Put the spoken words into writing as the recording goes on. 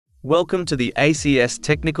Welcome to the ACS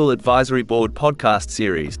Technical Advisory Board podcast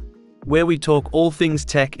series, where we talk all things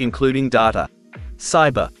tech including data,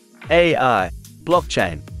 cyber, AI,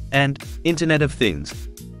 blockchain, and Internet of Things.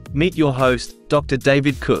 Meet your host, Dr.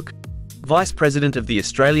 David Cook, Vice President of the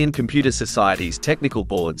Australian Computer Society's Technical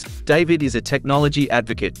Boards. David is a technology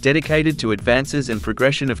advocate dedicated to advances and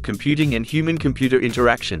progression of computing and human-computer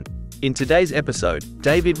interaction. In today's episode,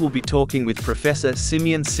 David will be talking with Professor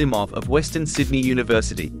Simeon Simoff of Western Sydney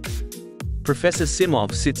University. Professor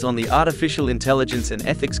Simoff sits on the Artificial Intelligence and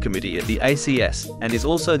Ethics Committee at the ACS and is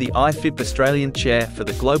also the IFIP Australian Chair for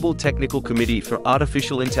the Global Technical Committee for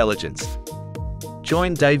Artificial Intelligence.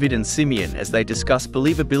 Join David and Simeon as they discuss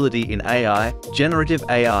believability in AI, generative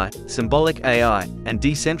AI, symbolic AI, and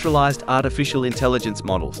decentralized artificial intelligence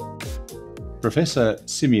models. Professor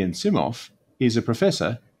Simeon Simoff is a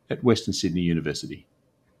professor at Western Sydney University.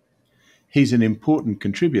 He's an important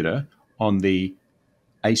contributor on the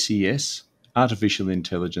ACS Artificial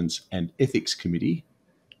Intelligence and Ethics Committee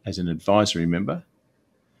as an advisory member,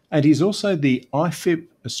 and he's also the IFIP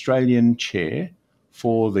Australian Chair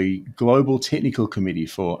for the Global Technical Committee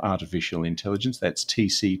for Artificial Intelligence, that's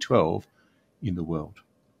TC12, in the world.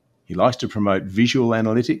 He likes to promote visual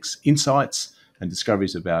analytics, insights, and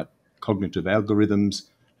discoveries about cognitive algorithms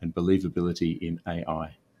and believability in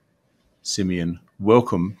AI. Simeon,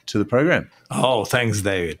 welcome to the program. Oh, thanks,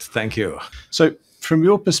 David. Thank you. So, from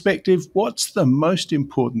your perspective, what's the most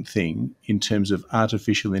important thing in terms of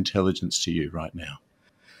artificial intelligence to you right now?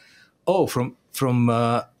 Oh,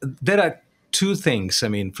 there are two things. I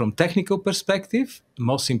mean, from technical perspective,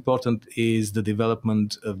 most important is the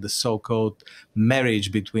development of the so-called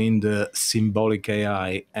marriage between the symbolic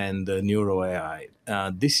AI and the neuro AI.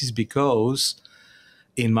 This is because,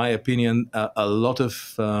 in my opinion, a lot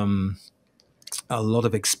of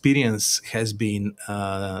experience has been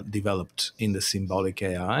developed in the symbolic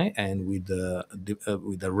AI, and with the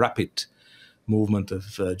rapid movement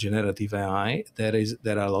of generative AI,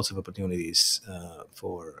 there are lots of opportunities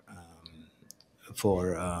for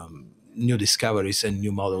new discoveries and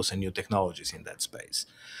new models and new technologies in that space.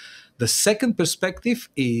 The second perspective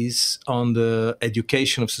is on the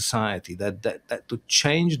education of society, that to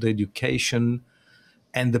change the education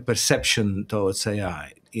and the perception towards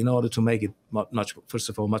AI, in order to make it first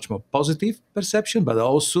of all, much more positive perception, but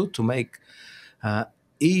also to make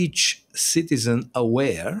each citizen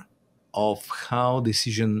aware of how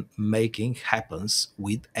decision making happens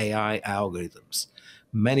with AI algorithms.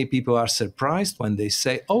 Many people are surprised when they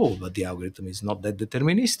say, "Oh, but the algorithm is not that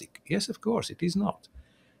deterministic." Yes, of course, it is not.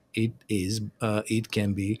 It is. It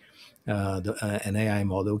can be. An AI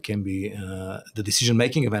model can be. The decision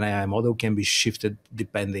making of an AI model can be shifted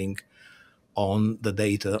depending on the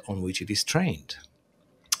data on which it is trained.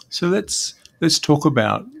 So let's talk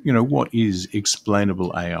about what is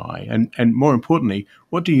explainable AI, and more importantly,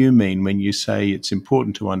 what do you mean when you say it's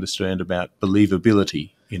important to understand about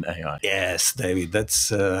believability in AI? Yes, David,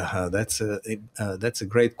 that's a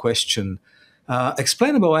great question.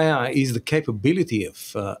 Explainable AI is the capability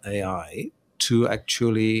of AI to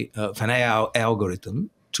actually of an AI algorithm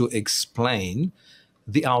to explain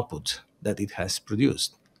the output that it has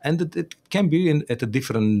produced. And it can be at a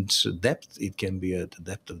different depth. It can be at the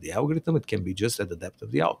depth of the algorithm. It can be just at the depth of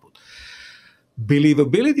the output.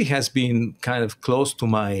 Believability has been kind of close to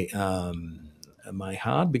my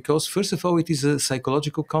heart because, first of all, it is a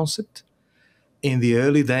psychological concept. In the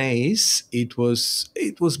early days, it was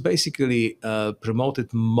basically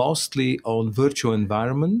promoted mostly on virtual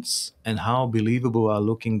environments and how believable are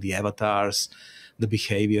looking the avatars, the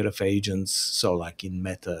behavior of agents. So, like in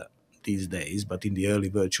Meta these days, but in the early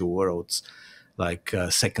virtual worlds like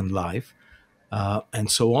Second Life and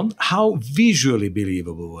so on, how visually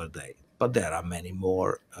believable were they? But there are many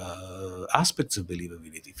more aspects of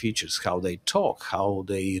believability, features, how they talk, how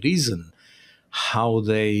they reason, how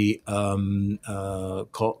they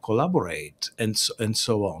collaborate, and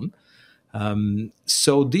so on.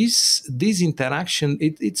 So this interaction,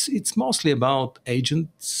 it's mostly about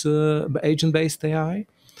agent-based AI.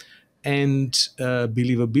 And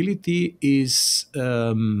believability is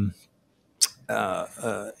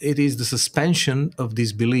it is the suspension of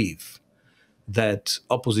disbelief that,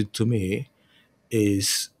 opposite to me,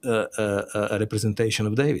 is a representation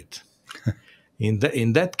of David.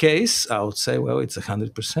 In that case, I would say, well, it's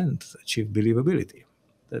 100% achieved believability.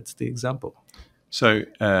 That's the example. So,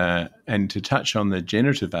 and to touch on the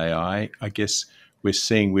generative AI, I guess we've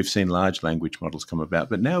seen large language models come about,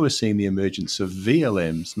 but now we're seeing the emergence of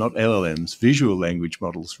VLMs, not LLMs, visual language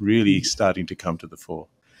models, really starting to come to the fore.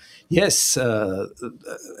 Yes, it's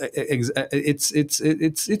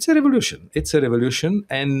a revolution. It's a revolution,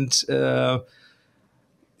 and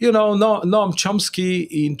Noam Chomsky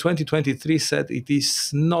in 2023 said it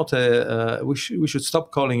is not we should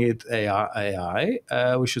stop calling it AI.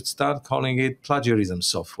 We should start calling it plagiarism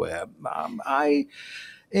software.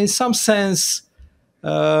 In some sense,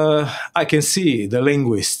 I can see the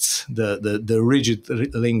linguists, the rigid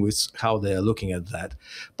linguists, how they are looking at that.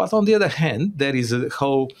 But on the other hand, there is a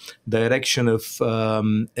whole direction of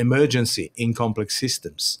emergency in complex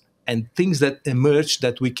systems and things that emerge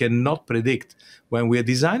that we cannot predict when we are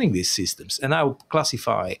designing these systems. And I would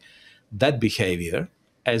classify that behavior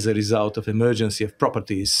as a result of emergency of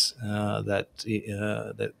properties that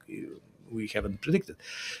we haven't predicted.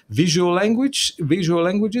 Visual languages.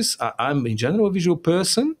 I'm in general a visual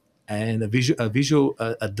person, and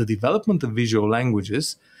the development of visual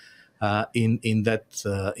languages in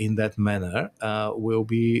that manner will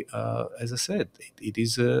be, as I said, it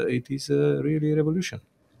is a really revolution.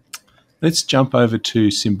 Let's jump over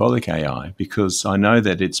to symbolic AI, because I know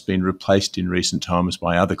that it's been replaced in recent times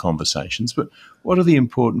by other conversations, but what are the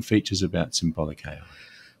important features about symbolic AI?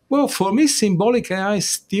 Well, for me, symbolic AI is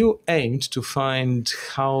still aimed to find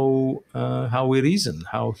how we reason,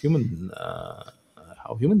 how human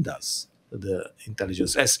does the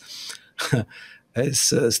intelligence. As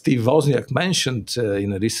Steve Wozniak mentioned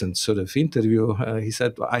in a recent sort of interview, he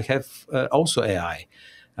said, "I have also AI.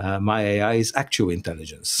 My AI is actual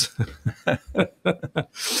intelligence."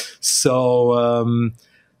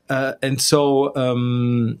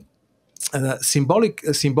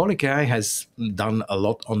 Symbolic AI has done a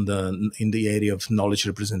lot in the area of knowledge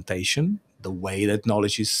representation, the way that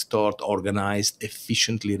knowledge is stored, organized,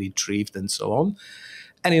 efficiently retrieved, and so on.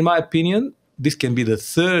 And in my opinion, this can be the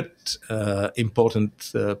third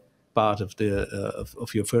important part of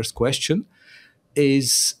your first question,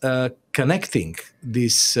 is connecting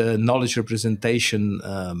these knowledge representation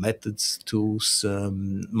methods, tools,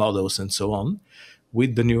 models, and so on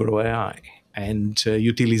with the neuro AI and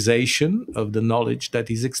utilization of the knowledge that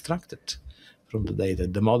is extracted from the data.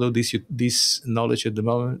 The model, this knowledge at the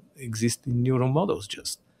moment exists in neural models,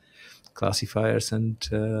 just classifiers and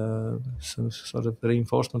some sort of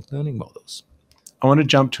reinforcement learning models. I want to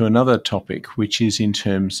jump to another topic, which is in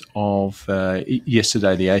terms of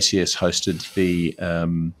yesterday, the ACS hosted the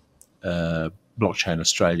Blockchain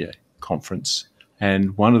Australia conference,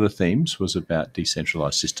 and one of the themes was about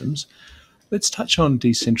decentralized systems. Let's touch on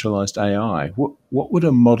decentralized AI. What would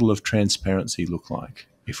a model of transparency look like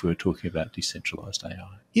if we were talking about decentralized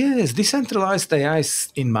AI? Yes, decentralized AI,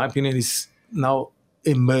 in my opinion, is now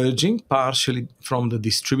emerging partially from the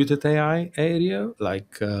distributed AI area,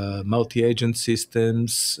 like multi-agent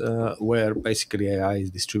systems, where basically AI is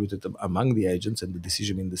distributed among the agents and the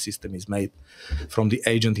decision in the system is made from the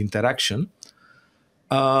agent interaction.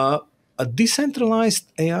 A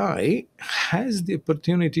decentralized AI has the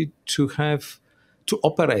opportunity to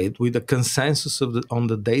operate with a consensus on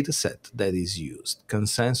the data set that is used,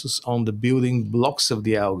 consensus on the building blocks of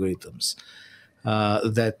the algorithms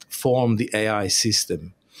that form the AI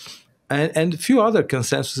system, and a few other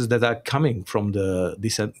consensuses that are coming from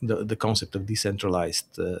the concept of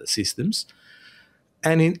decentralized systems.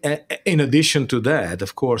 And in addition to that,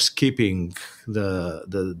 of course, keeping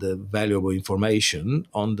the valuable information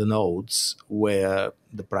on the nodes where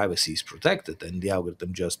the privacy is protected and the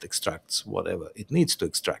algorithm just extracts whatever it needs to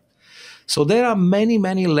extract. So there are many,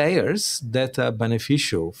 many layers that are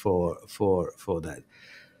beneficial for that.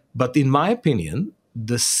 But in my opinion,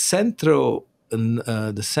 the central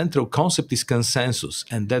concept is consensus,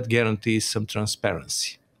 and that guarantees some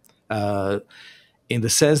transparency. In the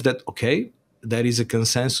sense that, okay, there is a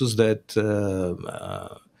consensus that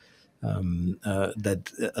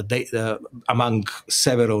among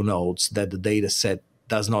several nodes that the data set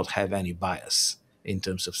does not have any bias in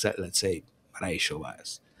terms of, let's say, racial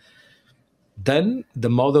bias. Then the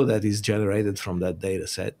model that is generated from that data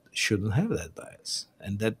set shouldn't have that bias.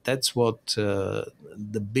 And that's what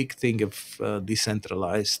the big thing of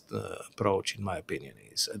decentralized approach, in my opinion,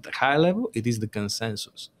 is. At the high level, it is the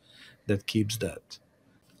consensus that keeps that.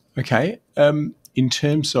 Okay. In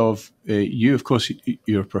terms of you, of course,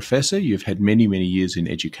 you're a professor. You've had many, many years in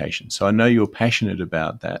education. So I know you're passionate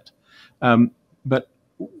about that. But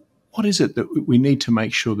what is it that we need to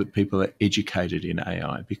make sure that people are educated in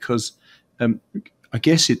AI? Because I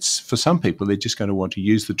guess it's, for some people, they're just going to want to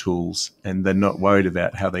use the tools and they're not worried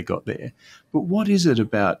about how they got there. But what is it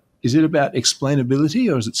about? Is it about explainability,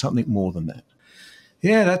 or is it something more than that?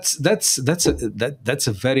 Yeah, that's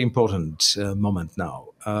a very important moment now.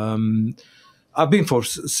 I've been for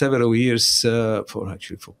several years, for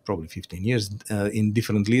probably 15 years, in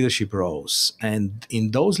different leadership roles, and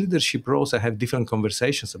in those leadership roles, I have different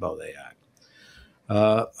conversations about AI.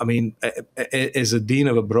 As a dean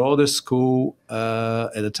of a broader school,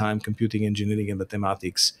 at the time, computing engineering and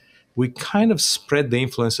mathematics, we kind of spread the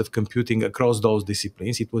influence of computing across those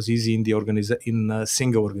disciplines. It was easy in a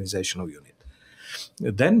single organizational unit.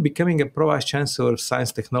 Then, becoming a pro-vice chancellor of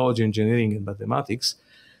science, technology, engineering, and mathematics,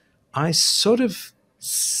 I sort of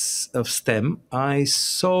STEM, I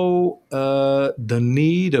saw the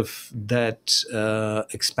need of that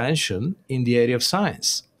expansion in the area of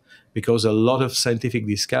science, because a lot of scientific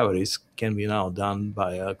discoveries can be now done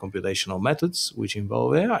by computational methods which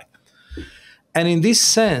involve AI. And in this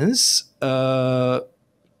sense,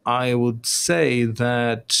 I would say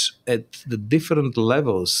that at the different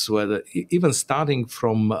levels, whether even starting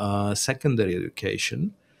from secondary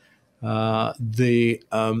education, the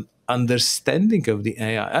understanding of the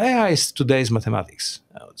AI is today's mathematics,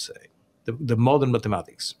 I would say, the modern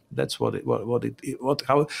mathematics. That's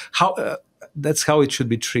that's how it should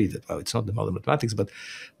be treated. Well, it's not the modern mathematics, but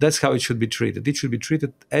that's how it should be treated. It should be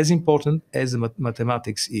treated as important as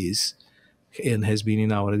mathematics is and has been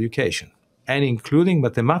in our education, and including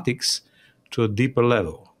mathematics to a deeper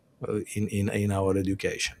level in our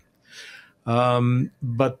education.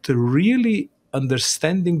 But really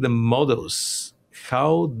understanding the models,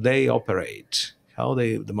 how they operate,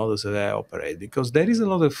 the models of AI operate, because there is a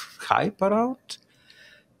lot of hype around.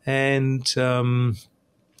 And,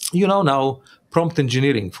 now prompt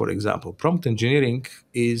engineering, for example. Prompt engineering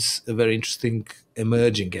is a very interesting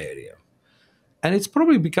emerging area. And it's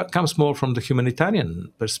probably comes more from the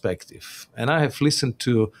humanitarian perspective. And I have listened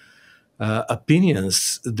to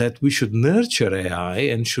opinions that we should nurture AI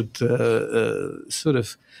and should sort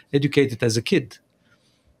of educate it as a kid,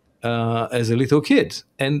 as a little kid,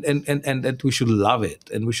 and that we should love it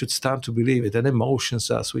and we should start to believe it, and emotions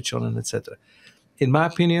are switched on, and etc. In my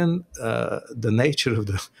opinion, the nature of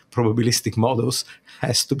the probabilistic models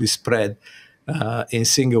has to be spread in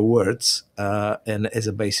single words and as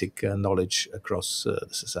a basic knowledge across the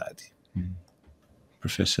society.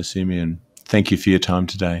 Professor Simeon, thank you for your time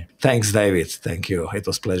today. Thanks, David. Thank you. It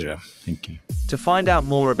was a pleasure. Thank you. To find out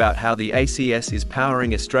more about how the ACS is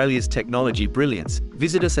powering Australia's technology brilliance,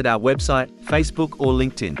 visit us at our website, Facebook, or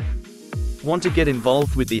LinkedIn. Want to get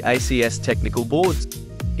involved with the ACS technical boards?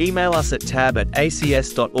 Email us at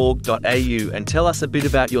tab@acs.org.au and tell us a bit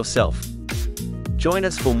about yourself. Join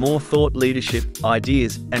us for more thought leadership,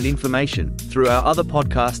 ideas, and information through our other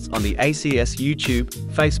podcasts on the ACS YouTube,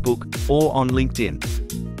 Facebook, or on LinkedIn.